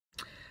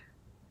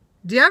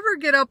Do you ever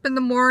get up in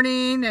the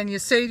morning and you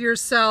say to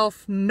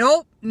yourself,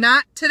 nope,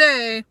 not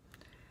today.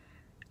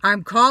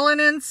 I'm calling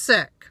in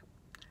sick.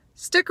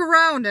 Stick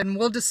around and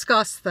we'll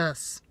discuss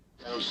this.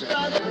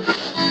 I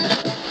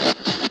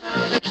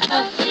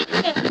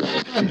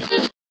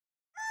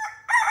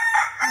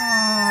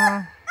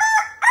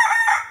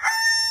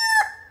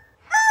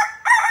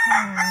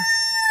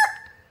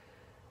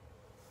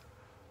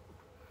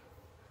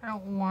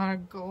don't want to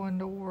go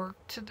into work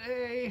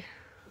today.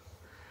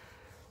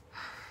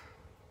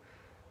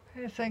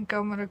 I think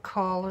I'm going to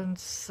call in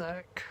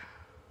sick.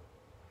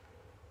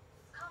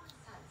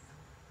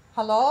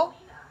 Hello?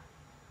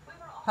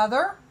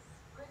 Heather?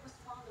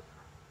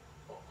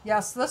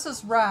 Yes, this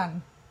is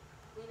Ren.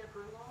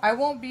 I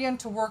won't be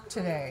into work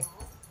today.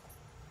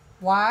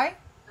 Why?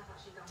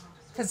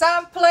 Because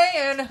I'm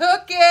playing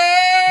Hooky!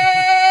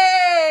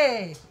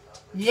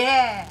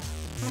 Yeah!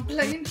 I'm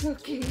playing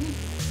Hooky.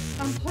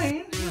 I'm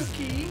playing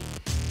Hooky.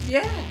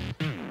 Yeah!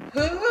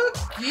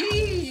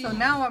 Hooky! So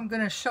now I'm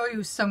going to show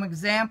you some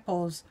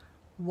examples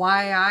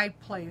why I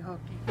play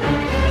Hooky. Oh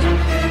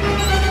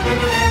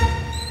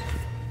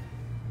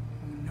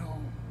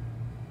no.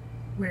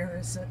 Where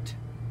is it?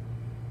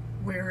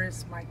 Where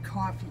is my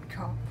coffee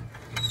cup?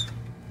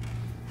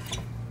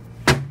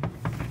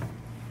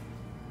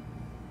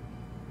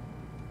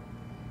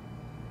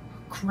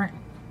 Crap.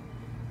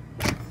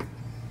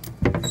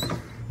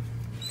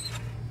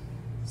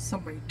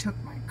 Somebody took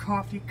my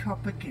coffee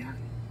cup again.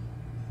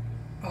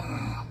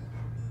 Ugh.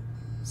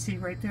 See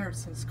right there, it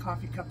says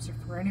coffee cups are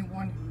for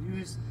anyone who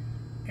use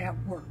at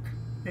work.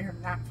 They are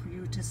not for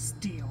you to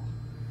steal.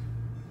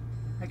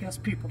 I guess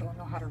people don't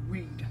know how to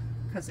read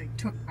because they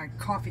took my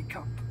coffee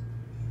cup.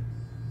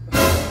 Get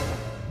out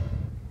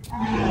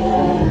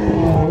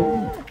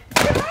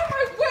of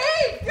my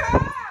way,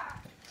 God!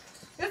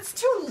 It's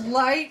too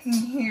light in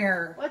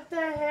here. What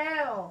the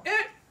hell?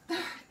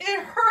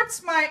 It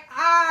hurts my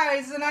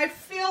eyes and I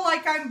feel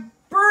like I'm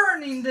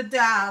burning to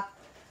death.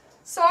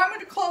 So I'm going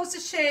to close the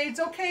shades,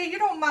 okay? You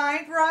don't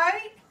mind,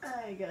 right?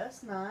 I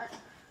guess not.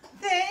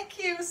 Thank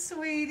you,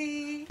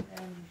 sweetie.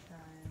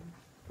 Anytime.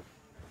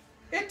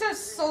 It is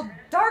so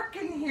dark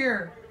in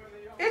here.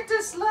 It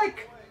is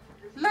like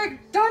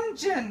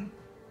dungeon.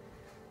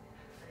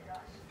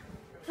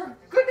 For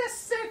goodness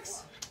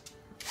sakes.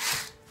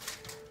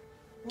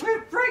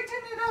 We're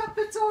brightening it up.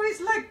 It's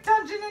always like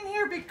dungeon in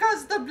here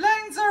because the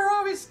blinds are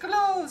always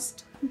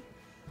closed.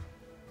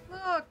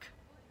 Look,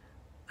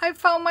 I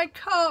found my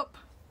cup.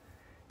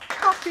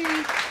 Puppy,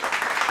 please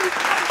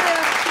come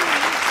back,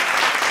 please.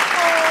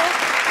 Oh,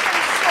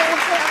 I'm so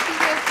happy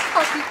that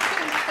puppy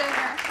came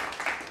back.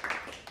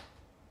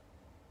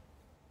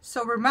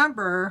 So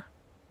remember,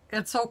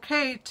 it's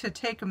okay to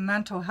take a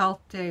mental health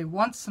day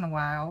once in a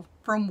while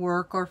from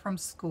work or from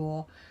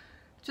school.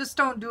 Just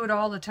don't do it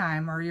all the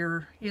time or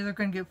you're either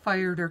going to get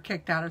fired or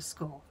kicked out of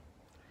school.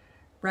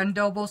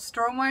 Brendobo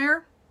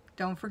Strohmeyer,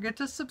 don't forget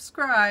to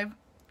subscribe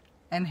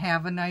and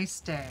have a nice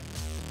day.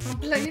 I'm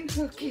playing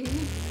Hooky.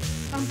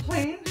 I'm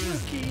playing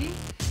Hooky.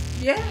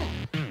 Yeah,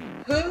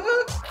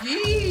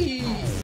 Hooky.